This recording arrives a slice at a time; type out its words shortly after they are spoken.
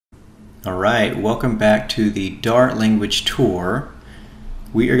Alright, welcome back to the Dart language tour.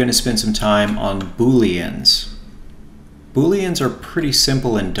 We are going to spend some time on Booleans. Booleans are pretty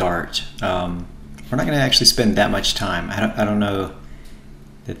simple in Dart. We're not going to actually spend that much time. I don't know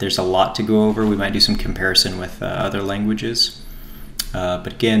that there's a lot to go over. We might do some comparison with other languages. But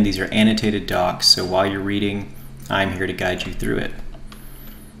again, these are annotated docs, so while you're reading, I'm here to guide you through it.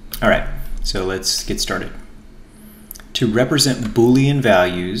 Alright, so let's get started. To represent Boolean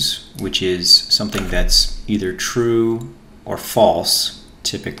values, which is something that's either true or false,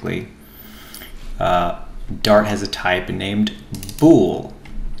 typically, Dart has a type named bool.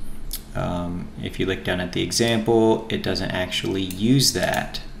 If you look down at the example, it doesn't actually use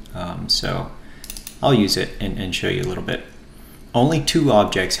that. So I'll use it and show you a little bit. Only two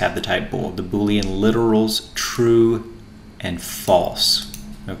objects have the type bool, the Boolean literals true and false,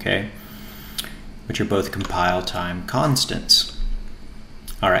 okay? Which are both compile time constants.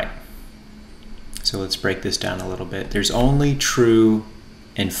 Alright, so let's break this down a little bit. There's only true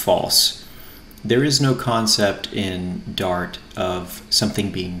and false. There is no concept in Dart of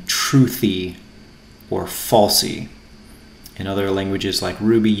something being truthy or falsy. In other languages like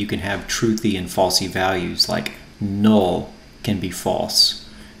Ruby, you can have truthy and falsy values, like null can be false,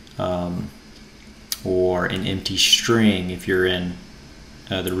 or an empty string if you're in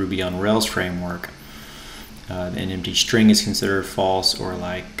the Ruby on Rails framework. An empty string is considered false, or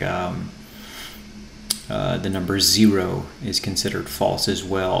like the number 0 is considered false as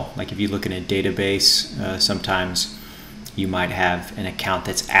well. Like if you look in a database, sometimes you might have an account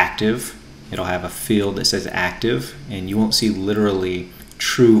that's active. It'll have a field that says active, and you won't see literally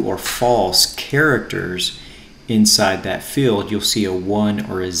true or false characters inside that field. You'll see a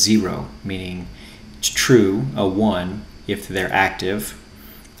 1 or a 0, meaning it's true, a 1 if they're active,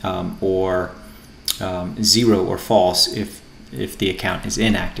 or 0 or false if the account is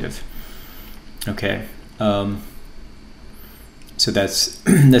inactive. Okay, so that's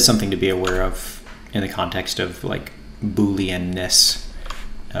that's something to be aware of in the context of like Booleanness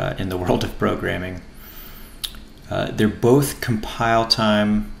in the world of programming. They're both compile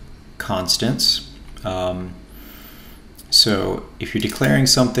time constants. So if you're declaring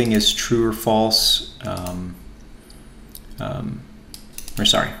something as true or false,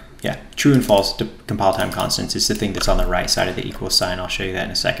 true and false compile time constants is the thing that's on the right side of the equal sign. I'll show you that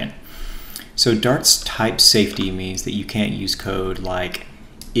in a second. So Dart's type safety means that you can't use code like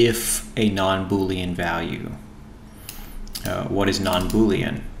if a non-Boolean value. What is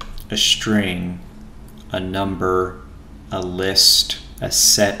non-Boolean? A string, a number, a list, a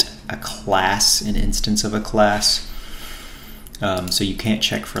set, a class, an instance of a class. So you can't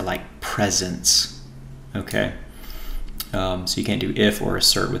check for like presence, okay? So you can't do if or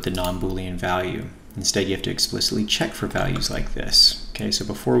assert with the non-Boolean value. Instead, you have to explicitly check for values like this. Okay, so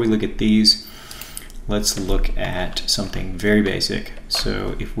before we look at these, let's look at something very basic.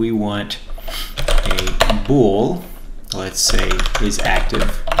 So if we want a bool, let's say is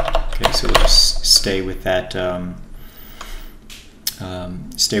active. Okay, so we'll just stay with that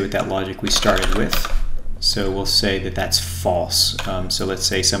logic we started with. So we'll say that that's false. So let's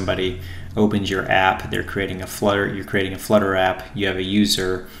say somebody opens your app, they're creating a Flutter, you're creating a Flutter app, you have a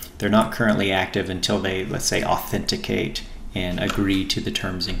user, they're not currently active until they, let's say, authenticate and agree to the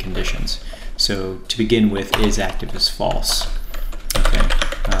terms and conditions. So to begin with, is active is false. Okay,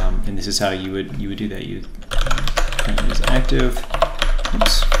 and this is how you would do that. You print is active.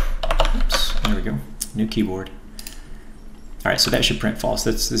 Oops, there we go. New keyboard. All right, so that should print false.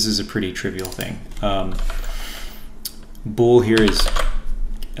 This is a pretty trivial thing. Bool here is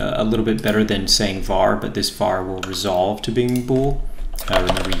a little bit better than saying var, but this var will resolve to being bool.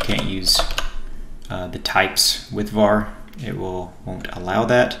 Remember, you can't use the types with var. It won't allow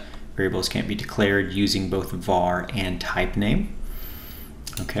that. Variables can't be declared using both var and type name.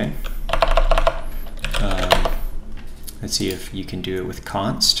 Okay. Let's see if you can do it with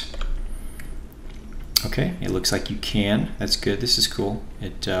const. Okay, it looks like you can. That's good. This is cool.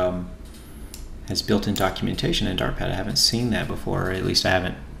 It has built-in documentation in Dartpad. I haven't seen that before, or at least I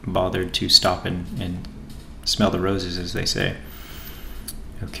haven't bothered to stop and smell the roses, as they say.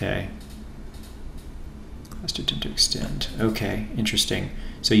 Okay. Let's attempt to extend. Okay, interesting.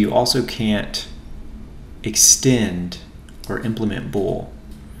 So you also can't extend or implement bool.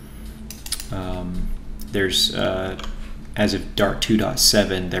 There's, as of Dart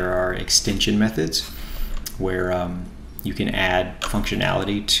 2.7, there are extension methods where you can add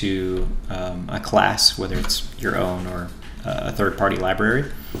functionality to a class, whether it's your own or a third-party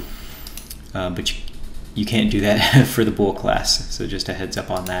library, but you can't do that for the bool class. So just a heads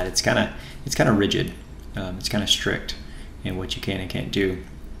up on that. It's kind of rigid. It's kind of strict in what you can and can't do.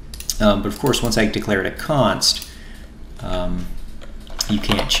 But of course, once I declare it a const, you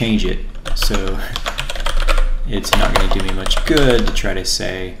can't change it. So it's not going to do me much good to try to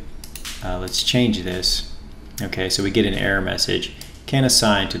say, let's change this. Okay, so we get an error message. Can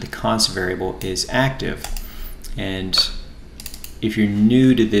assign to the const variable is active. And if you're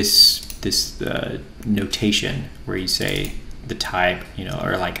new to this notation where you say the type,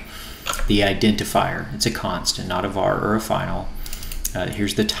 or like the identifier, it's a constant, not a var or a final.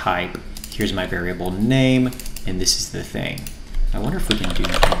 Here's the type, here's my variable name, and this is the thing. I wonder if we can do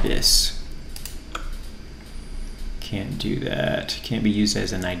this. Can't do that. Can't be used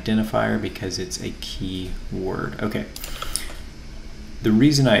as an identifier because it's a key word. Okay. The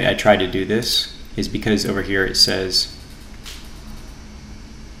reason I tried to do this is because over here it says,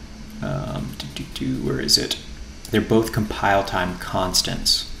 where is it? They're both compile time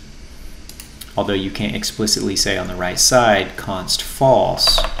constants. Although you can't explicitly say on the right side const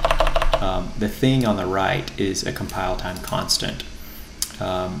false, the thing on the right is a compile time constant.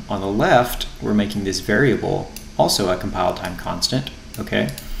 On the left, we're making this variable also a compile time constant, okay?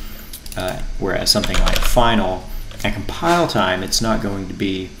 Whereas something like final, at compile time, it's not going to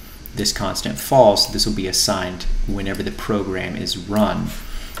be this constant false. This will be assigned whenever the program is run.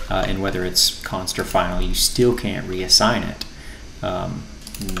 And whether it's const or final, you still can't reassign it.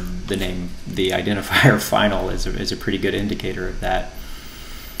 The identifier final is a pretty good indicator of that.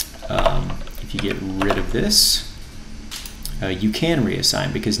 If you get rid of this, you can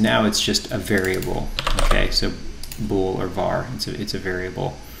reassign because now it's just a variable. Okay, so bool or var, it's a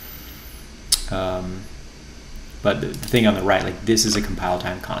variable. But the thing on the right, like this is a compile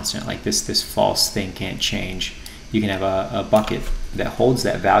time constant. Like this false thing can't change. You can have a bucket that holds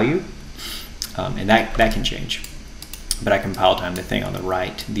that value, and that can change. But at compile time, the thing on the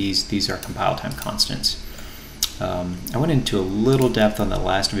right, these are compile time constants. I went into a little depth on the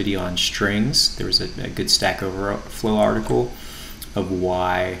last video on strings. There was a good Stack Overflow article of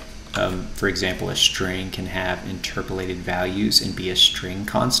why, for example, a string can have interpolated values and be a string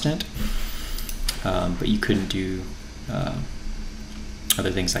constant, but you couldn't do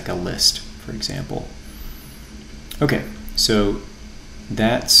other things like a list, for example. Okay, so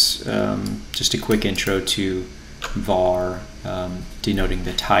that's just a quick intro to var, denoting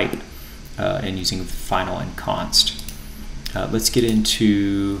the type, and using final and const. Let's get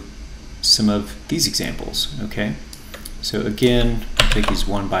into some of these examples, okay? So again, I'll take these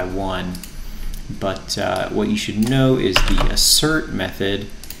one by one, but what you should know is the assert method,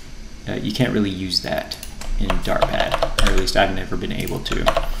 you can't really use that in Dartpad, or at least I've never been able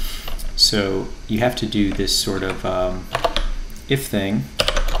to. So you have to do this sort of if thing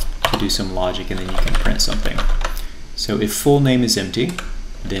to do some logic, and then you can print something. So if full name is empty,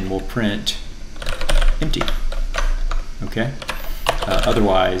 then we'll print empty. Okay?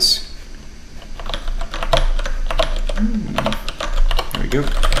 Otherwise, there we go.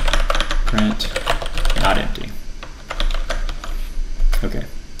 Print not empty. Okay.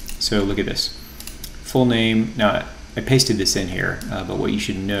 So look at this. Full name. Now I pasted this in here, but what you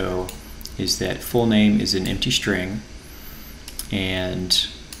should know is that full name is an empty string, and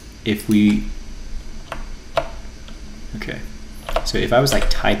if we, okay, so if I was like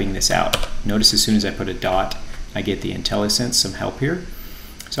typing this out, notice as soon as I put a dot, I get the IntelliSense, some help here.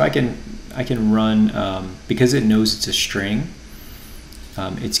 So I can run, because it knows it's a string,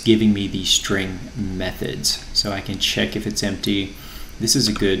 it's giving me these string methods. So I can check if it's empty. This is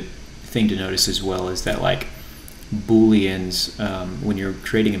a good thing to notice as well, is that like Booleans, when you're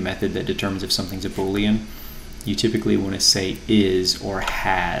creating a method that determines if something's a Boolean, you typically want to say is or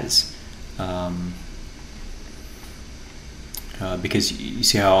has, because you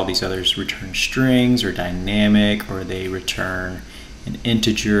see how all these others return strings or dynamic, or they return an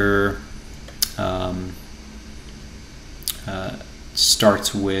integer,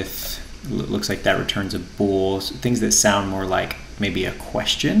 starts with, looks like that returns a bool, so things that sound more like maybe a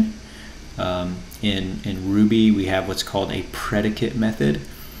question. In Ruby, we have what's called a predicate method.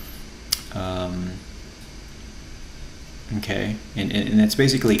 Okay, and that's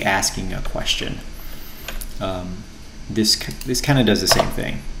basically asking a question. This kind of does the same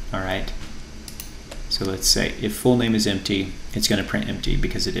thing. All right. So let's say if full name is empty, it's going to print empty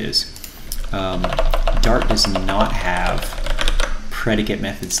because it is. Dart does not have predicate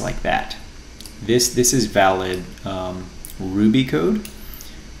methods like that. This is valid Ruby code.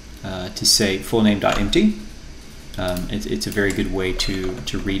 To say full name.empty. It's a very good way to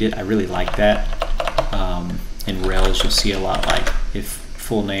read it. I really like that. In Rails, you'll see a lot like if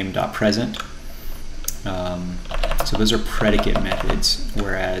full name.present. So those are predicate methods,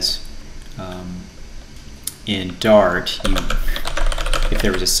 whereas in Dart, if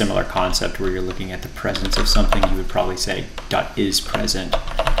there was a similar concept where you're looking at the presence of something, you would probably say dot is present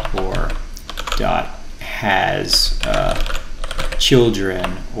or dot has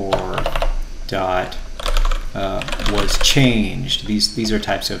children or dot was changed. These are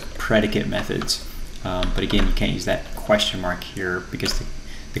types of predicate methods. But again, you can't use that question mark here because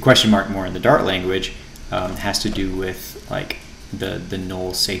the question mark more in the Dart language has to do with like the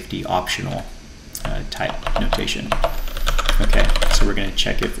null safety optional type notation. Okay, so we're going to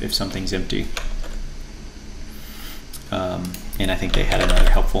check if something's empty. And I think they had another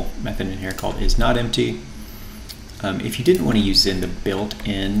helpful method in here called is not empty. If you didn't want to use in the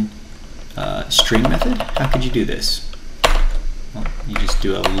built-in string method, how could you do this? Well, you just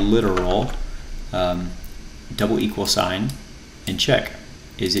do a literal double equal sign and check.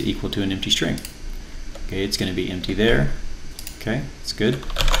 Is it equal to an empty string? Okay, it's going to be empty there. Okay, it's good.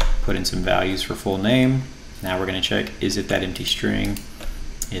 Put in some values for full name. Now we're going to check, is it that empty string?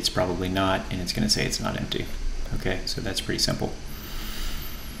 It's probably not, and it's going to say it's not empty. Okay, so that's pretty simple.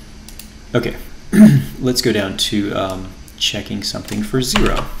 Okay, let's go down to checking something for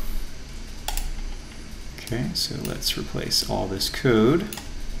 0. Okay, so let's replace all this code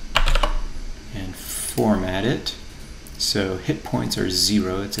and format it. So hit points are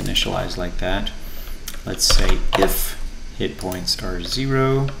 0, it's initialized like that. Let's say if hit points are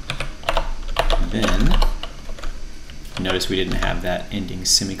 0, then notice we didn't have that ending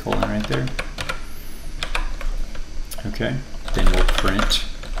semicolon right there. Okay, then we'll print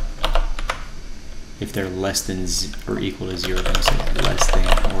if they're less than or equal to 0, then we'll say less than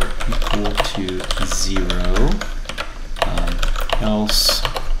or equal to 0. Else,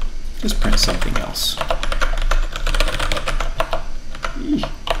 just print something else.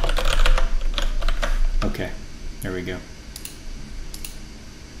 Okay, there we go.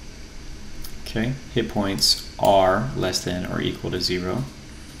 Okay, hit points are less than or equal to 0.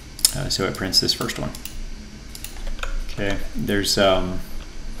 So it prints this first one. Okay, there's so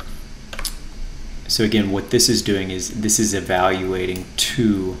again, what this is doing is this is evaluating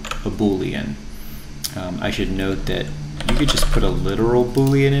to a Boolean. I should note that you could just put a literal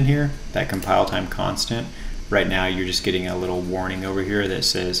Boolean in here, that compile time constant. Right now you're just getting a little warning over here that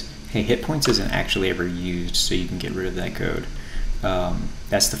says, hey, hit points isn't actually ever used, so you can get rid of that code.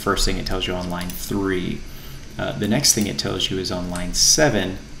 That's the first thing it tells you on line 3. The next thing it tells you is on line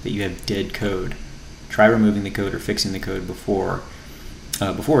 7 that you have dead code. Try removing the code or fixing the code before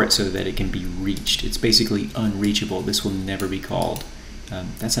it so that it can be reached. It's basically unreachable. This will never be called.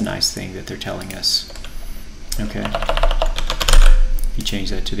 That's a nice thing that they're telling us. Okay. You change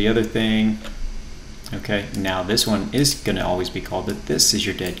that to the other thing. Okay, now this one is going to always be called, but this is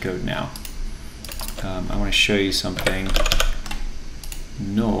your dead code now. I want to show you something.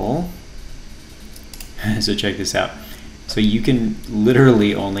 Null. So check this out. So you can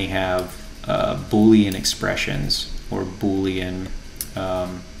literally only have Boolean expressions or Boolean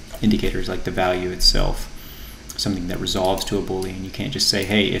indicators like the value itself, something that resolves to a Boolean. You can't just say,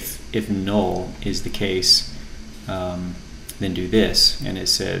 hey, if null is the case, then do this, and it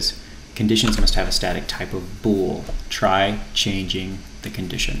says conditions must have a static type of bool. Try changing the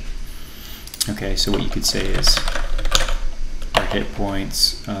condition. Okay, so what you could say is our hit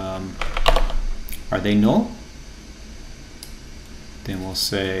points, are they null? Then we'll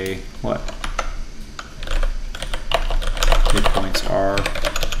say what? Hit points are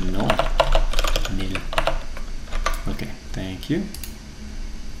null. Nil. Okay, thank you.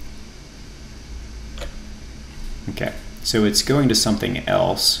 Okay, so it's going to something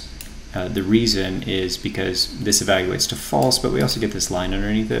else. The reason is because this evaluates to false, but we also get this line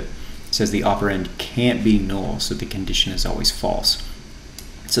underneath it. It says the operand can't be null, so the condition is always false.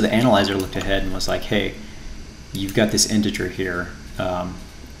 So the analyzer looked ahead and was like, hey, you've got this integer here.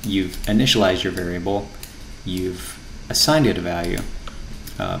 You've initialized your variable. You've assigned it a value.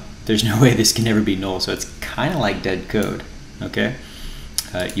 There's no way this can ever be null, so it's kind of like dead code. Okay,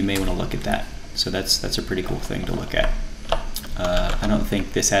 you may want to look at that. So that's a pretty cool thing to look at. I don't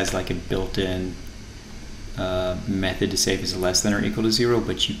think this has like a built-in method to say if it's less than or equal to 0,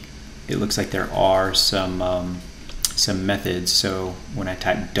 but it looks like there are some methods. So when I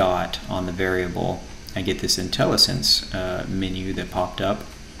type dot on the variable, I get this IntelliSense menu that popped up.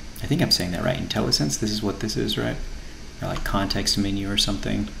 I think I'm saying that right, IntelliSense. This is what this is, right? Or like context menu or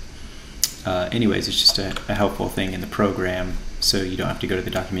something. Anyways, it's just a helpful thing in the program, so you don't have to go to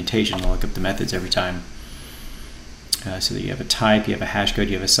the documentation and look up the methods every time. So that you have a type, you have a hash code,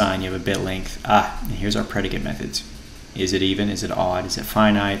 you have a sign, you have a bit length. And here's our predicate methods. Is it even? Is it odd? Is it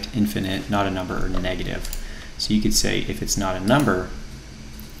finite, infinite, not a number, or negative? So you could say if it's not a number,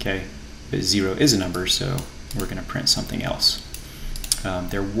 okay, but 0 is a number, so we're going to print something else.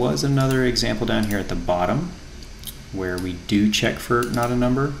 There was another example down here at the bottom where we do check for not a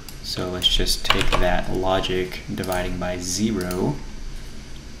number. So let's just take that logic dividing by 0.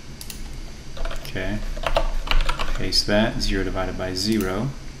 Okay, paste that, 0 divided by 0.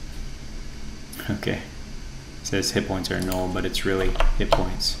 Okay, it says hit points are null, but it's really hit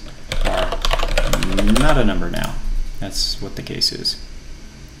points are not a number now. That's what the case is.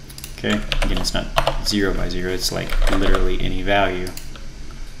 Okay, again, it's not 0 by 0, it's like literally any value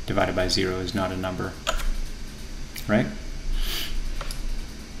divided by 0 is not a number, right?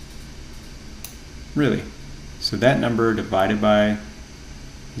 Really? So that number divided by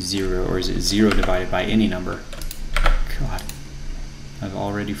 0, or is it 0 divided by any number? God, I've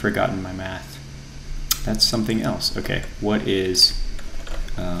already forgotten my math. That's something else. Okay, what is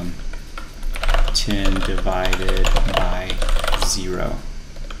 10 divided by 0?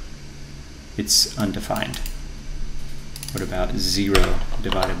 It's undefined. What about 0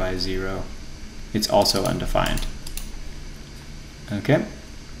 divided by 0? It's also undefined. Okay,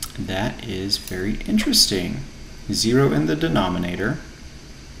 that is very interesting. 0 in the denominator.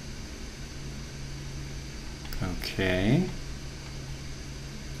 Okay.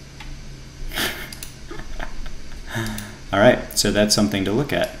 All right, so that's something to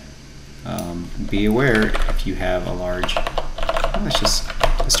look at. Be aware if you have a large, let's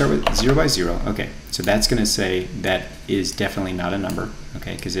start with 0 by 0. Okay, so that's going to say that is definitely not a number,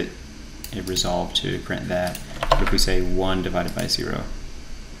 okay, because it resolved to print that. But if we say 1 divided by 0,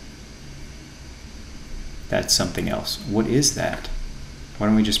 that's something else. What is that? Why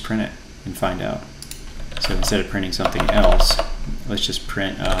don't we just print it and find out? So instead of printing something else, let's just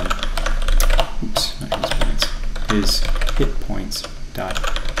print, oops, not his points, his hit points dot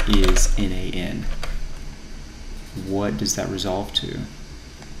is NaN. What does that resolve to?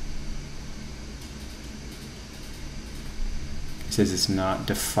 It says it's not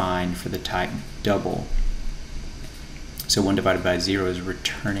defined for the type double. So 1 divided by 0 is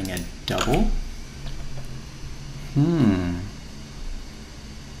returning a double?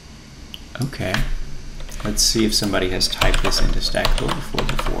 Okay. Let's see if somebody has typed this into Stack Overflow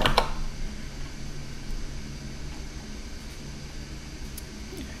before.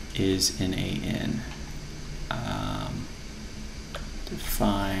 Is NaN.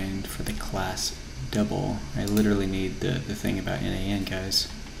 Defined for the class double. I literally need the thing about NaN, guys.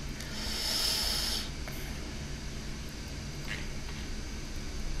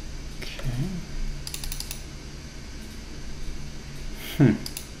 Okay.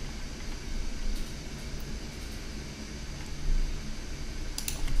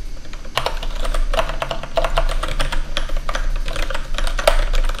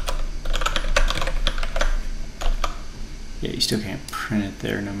 Yeah, you still can't print it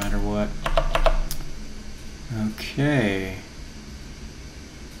there no matter what. Okay.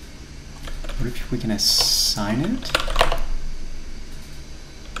 What if we can assign it?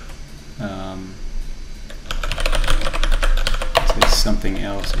 Say something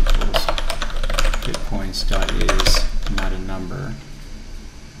else equals hit points dot is not a number.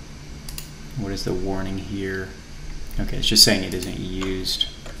 What is the warning here? Okay, it's just saying it isn't used.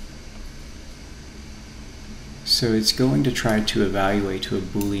 So it's going to try to evaluate to a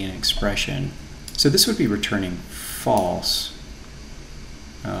Boolean expression. So this would be returning false,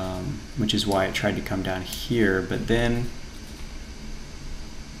 which is why it tried to come down here, but then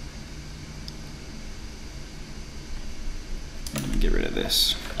let me get rid of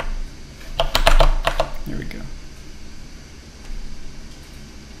this. There we go.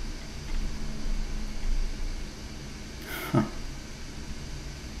 Huh.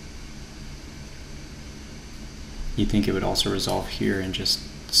 You think it would also resolve here and just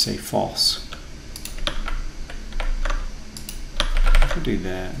say false. If I do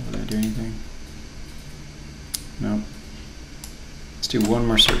that, will that do anything? Nope. Let's do one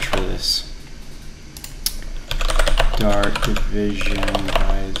more search for this. Dart division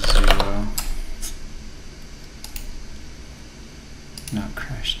by 0. Not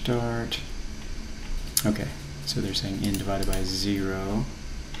crash dart. Okay, so they're saying n divided by 0.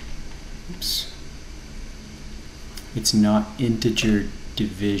 Oops. It's not integer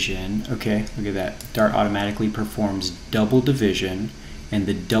division. Okay, look at that. Dart automatically performs double division, and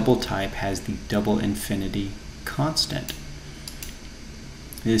the double type has the double infinity constant.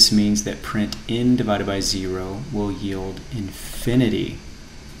 This means that print n divided by 0 will yield infinity.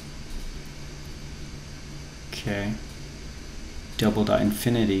 Okay. Double dot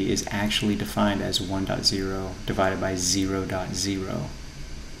infinity is actually defined as 1.0 divided by 0.0.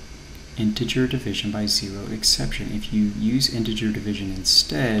 Integer division by 0 exception. If you use integer division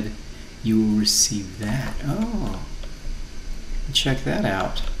instead, you will receive that. Oh. check that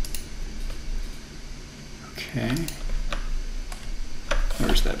out. Okay.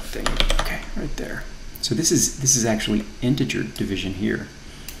 Where's that thing? Okay, right there. So this is actually integer division here.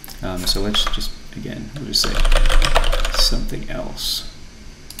 So let's just, again, we'll just say something else.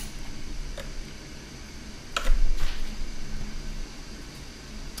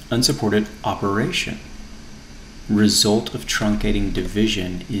 Unsupported operation. Result of truncating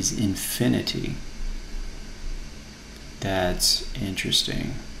division is infinity. That's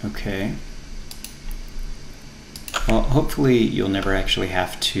interesting. Okay. Well, hopefully you'll never actually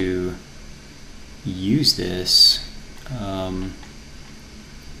have to use this.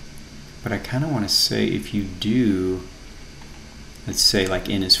 But I kind of want to say if you do, let's say like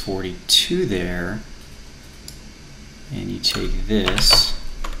n is 42 there, and you take this.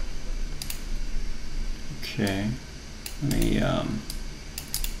 Okay, let me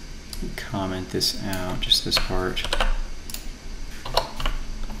comment this out, just this part.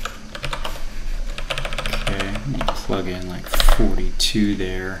 Okay, and you plug in like 42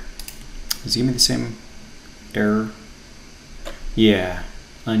 there. Does it give me the same error? Yeah,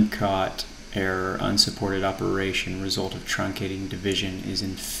 uncaught error, unsupported operation, result of truncating division is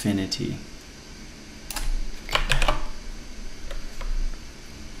infinity. Okay.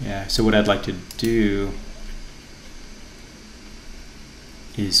 Yeah, so what I'd like to do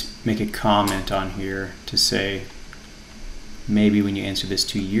is make a comment on here to say maybe when you answered this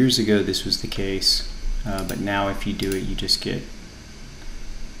 2 years ago this was the case, but now if you do it you just get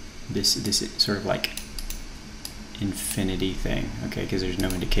this sort of like infinity thing, okay, because there's no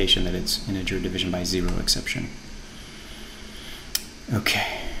indication that it's integer division by 0 exception.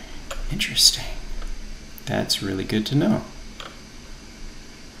 Okay, interesting. That's really good to know.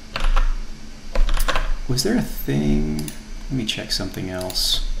 Was there a thing? Let me check something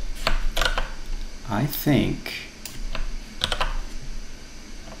else. I think,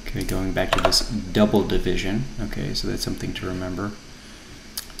 okay, going back to this double division, okay, so that's something to remember.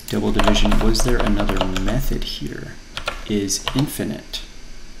 Double division, was there another method here? Is infinite.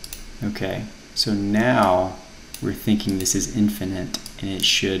 Okay, so now we're thinking this is infinite and it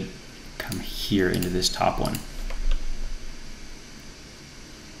should come here into this top one.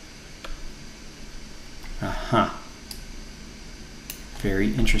 Aha.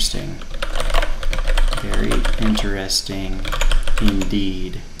 Very interesting. Very interesting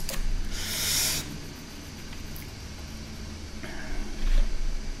indeed.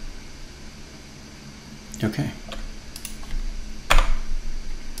 Okay.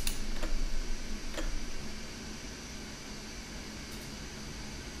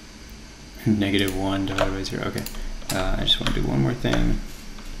 -1 divided by 0. Okay. I just want to do one more thing.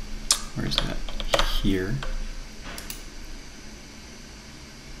 Where is that? Here.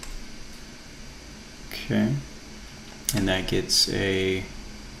 Okay. And that gets a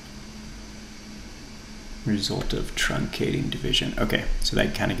result of truncating division. Okay, so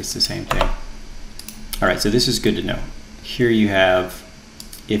that kind of gets the same thing. All right, so this is good to know. Here you have,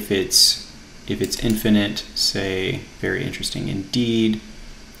 if it's infinite, say, very interesting indeed.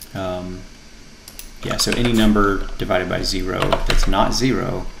 Yeah, so any number divided by 0 that's not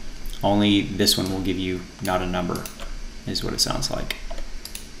 0, only this one will give you not a number, is what it sounds like.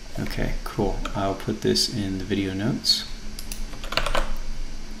 Okay, cool. I'll put this in the video notes.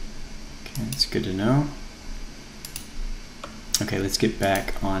 Okay, that's good to know. Okay, let's get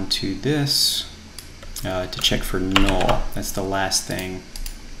back onto this to check for null. That's the last thing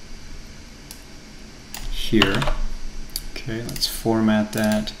here. Okay, let's format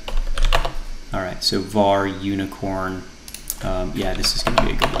that. All right, so var unicorn. Yeah, this is going to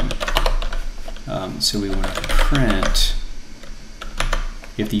be a good one. So we want to print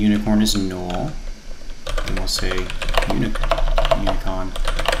if the unicorn is null, then we'll say unicorn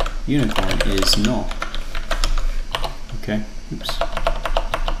is null. Okay, oops.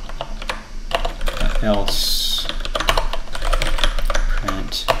 Else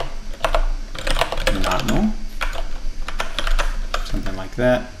print not null, something like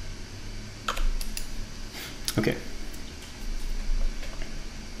that. Okay.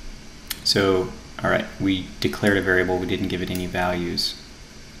 So, all right, we declared a variable, we didn't give it any values.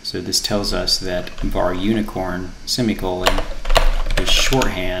 So this tells us that var unicorn semicolon is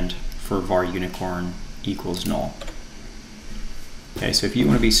shorthand for var unicorn equals null. Okay, so if you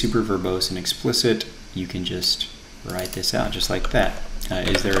want to be super verbose and explicit, you can just write this out just like that.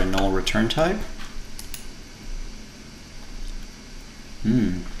 Is there a null return type?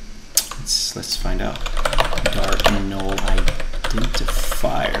 Let's find out. Dart null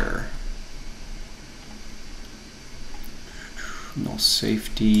identifier. Null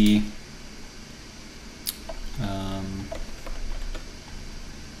safety.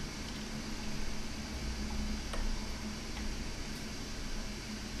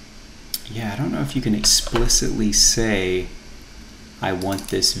 yeah, I don't know if you can explicitly say I want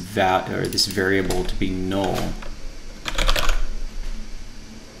this this variable to be null.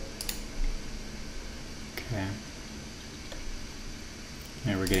 Okay.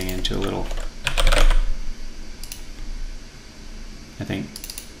 Now we're getting into a little, I think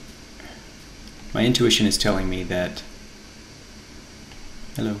my intuition is telling me that,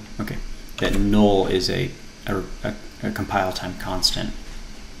 hello, okay, that null is a compile time constant.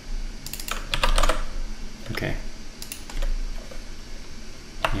 Okay.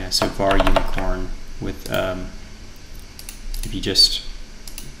 Yeah, so var unicorn with, if you just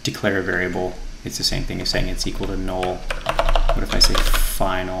declare a variable, it's the same thing as saying it's equal to null. What if I say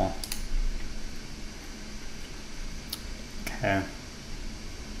final? Okay.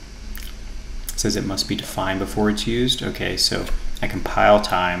 It says it must be defined before it's used. Okay, so at compile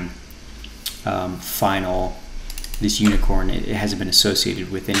time, final, this unicorn, it hasn't been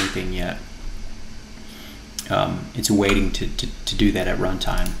associated with anything yet. It's waiting to do that at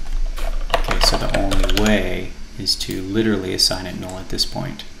runtime. Okay, so the only way is to literally assign it null at this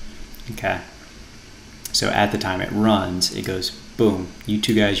point. Okay, so at the time it runs, it goes, boom, you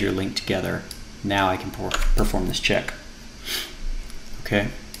two guys, you're linked together. Now I can perform this check. Okay.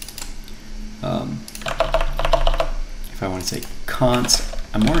 If I want to say const,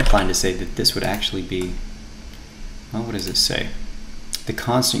 I'm more inclined to say that this would actually be, well, what does this say? The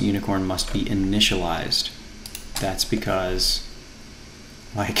constant unicorn must be initialized. That's because,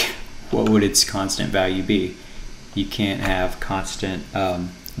 like, what would its constant value be? You can't have constant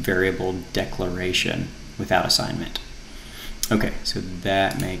variable declaration without assignment. Okay, so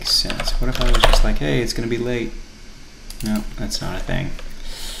that makes sense. What if I was just like, hey, it's going to be late? No, that's not a thing.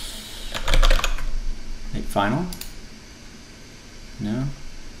 Late final? No?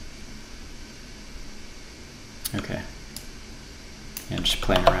 Okay. Yeah, I'm just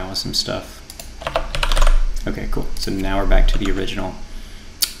playing around with some stuff. Okay, cool. So now we're back to the original.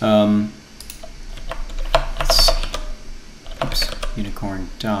 Let's see. Oops. Unicorn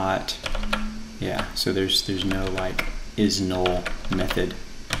dot. Yeah. So there's no like is null method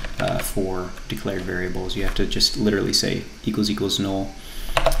for declared variables. You have to just literally say equals equals null.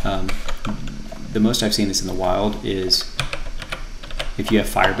 The most I've seen this in the wild is if you have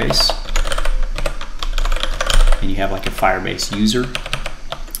Firebase and you have like a Firebase user.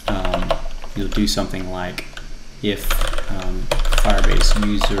 You'll do something like if Firebase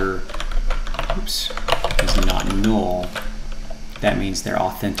user is not null, that means they're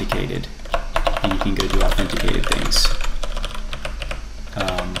authenticated, and you can go do authenticated things.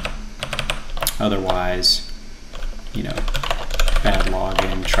 Otherwise, you know, bad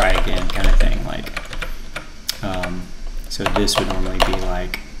login, try again kind of thing. Like, so this would normally be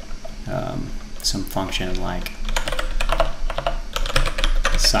like some function like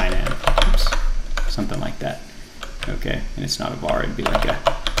sign in, something like that. Okay, and it's not a var, it'd be like a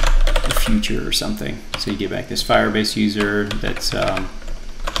future or something. So you get back this Firebase user that's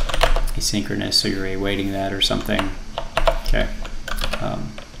asynchronous, so you're awaiting that or something. Okay,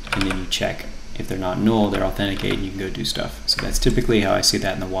 and then you check if they're not null, they're authenticated, and you can go do stuff. So that's typically how I see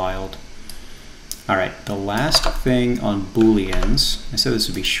that in the wild. All right, the last thing on Booleans, I said this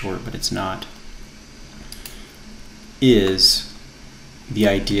would be short, but it's not, is the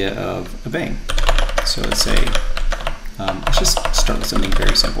idea of a bang. So let's say, let's just start with something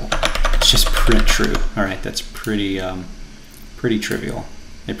very simple. Let's just print true. All right, that's pretty trivial.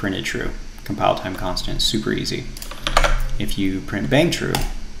 It printed true. Compile time constant, super easy. If you print bang true,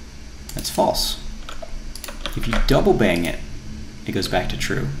 that's false. If you double bang it, it goes back to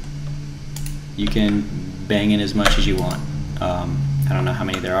true. You can bang in as much as you want. I don't know how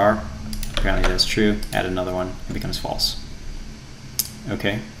many there are. Apparently that's true. Add another one, it becomes false.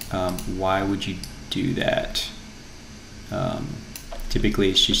 Okay, why would you do that? Typically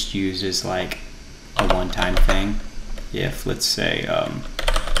it's just used as like a one-time thing. If, let's say,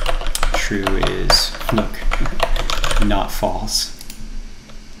 true is, look, not false.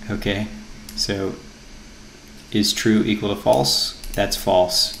 Okay, so is true equal to false? That's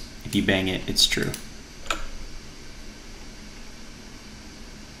false. If you bang it, it's true.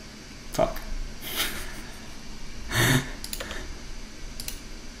 Fuck.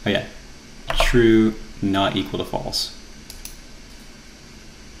 Oh yeah, true not equal to false.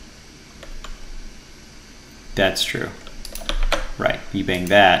 That's true. Right, you bang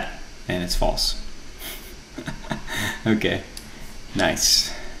that and it's false. Okay,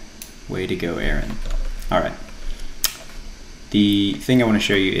 nice. Way to go, Aaron. All right. The thing I want to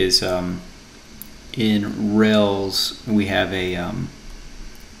show you is in Rails we have a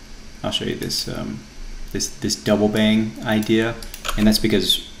I'll show you this this double bang idea, and that's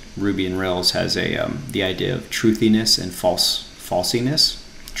because Ruby and Rails has the idea of truthiness and falsiness,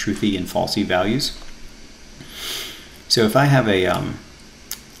 truthy and falsy values. So if I have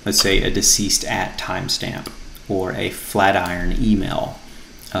let's say a deceased at timestamp or a Flatiron email,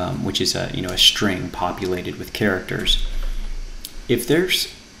 which is a string populated with characters, if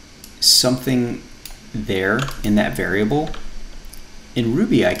there's something there in that variable, in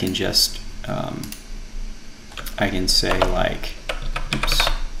Ruby I can just I can say like, oops,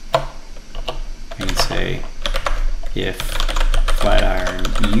 I can say if Flatiron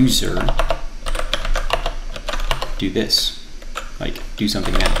user do this, like do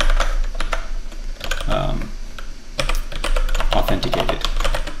something now, authenticated,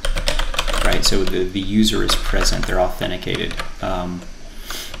 right? So the user is present, they're authenticated.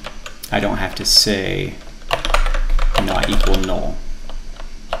 I don't have to say not equal null.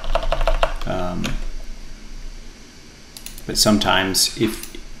 But sometimes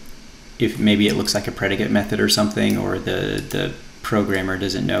if maybe it looks like a predicate method or something, or the programmer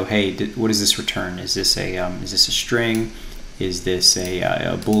doesn't know, hey, what does this return? Is this a string? Is this a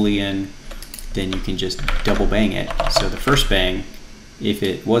Boolean? Then you can just double bang it. So the first bang, if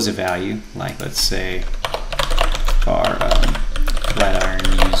it was a value, like let's say our Flatiron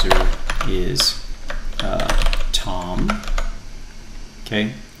user is Tom.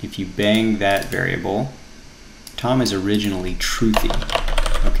 Okay, if you bang that variable, Tom is originally truthy.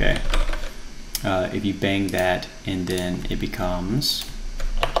 Okay, if you bang that and then it becomes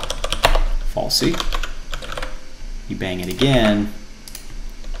falsy, you bang it again.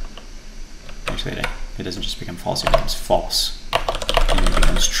 Actually, it doesn't just become false; it becomes false, and it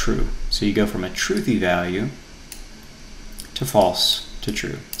becomes true. So you go from a truthy value to false to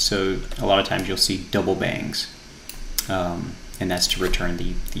true. So a lot of times you'll see double bangs, and that's to return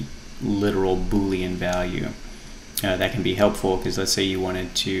the literal Boolean value. That can be helpful because let's say you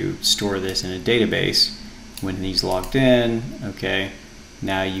wanted to store this in a database. When he's logged in, okay,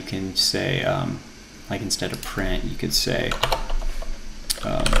 now you can say, like instead of print, you could say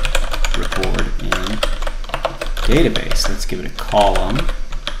record in database. Let's give it a column,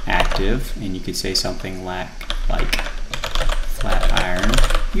 active, and you could say something like Flatiron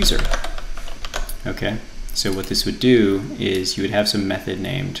user. Okay, so what this would do is you would have some method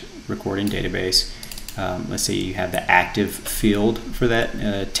named record in database. Let's say you have the active field for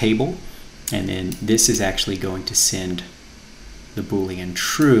that table, and then this is actually going to send the Boolean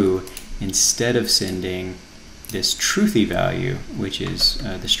true instead of sending this truthy value, which is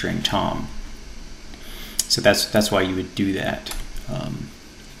the string Tom. So that's why you would do that.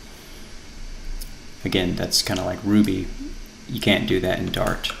 Again, that's kind of like Ruby. You can't do that in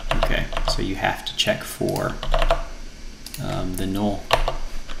Dart. Okay, so you have to check for the null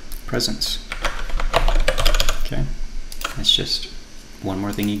presence. Okay, that's just one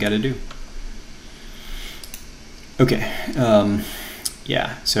more thing you got to do. Okay,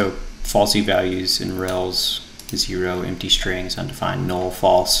 yeah, so falsy values in Rails, 0, empty strings, undefined, null,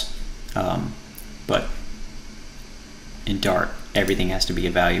 false. But in Dart, everything has to be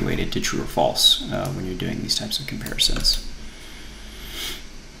evaluated to true or false when you're doing these types of comparisons.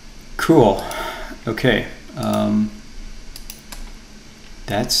 Cool. Okay.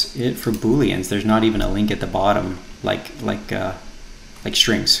 That's it for Booleans. There's not even a link at the bottom like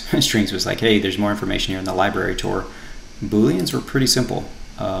strings. Strings was like, hey, there's more information here in the library tour. Booleans were pretty simple.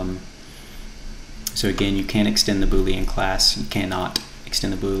 So again, you can't extend the Boolean class. You cannot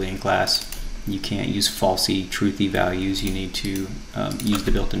extend the Boolean class. You can't use falsy, truthy values. You need to use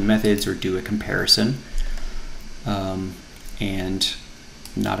the built-in methods or do a comparison. And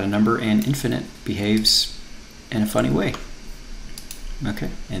not a number and infinite behaves in a funny way.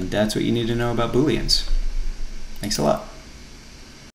 Okay, and that's what you need to know about Booleans. Thanks a lot.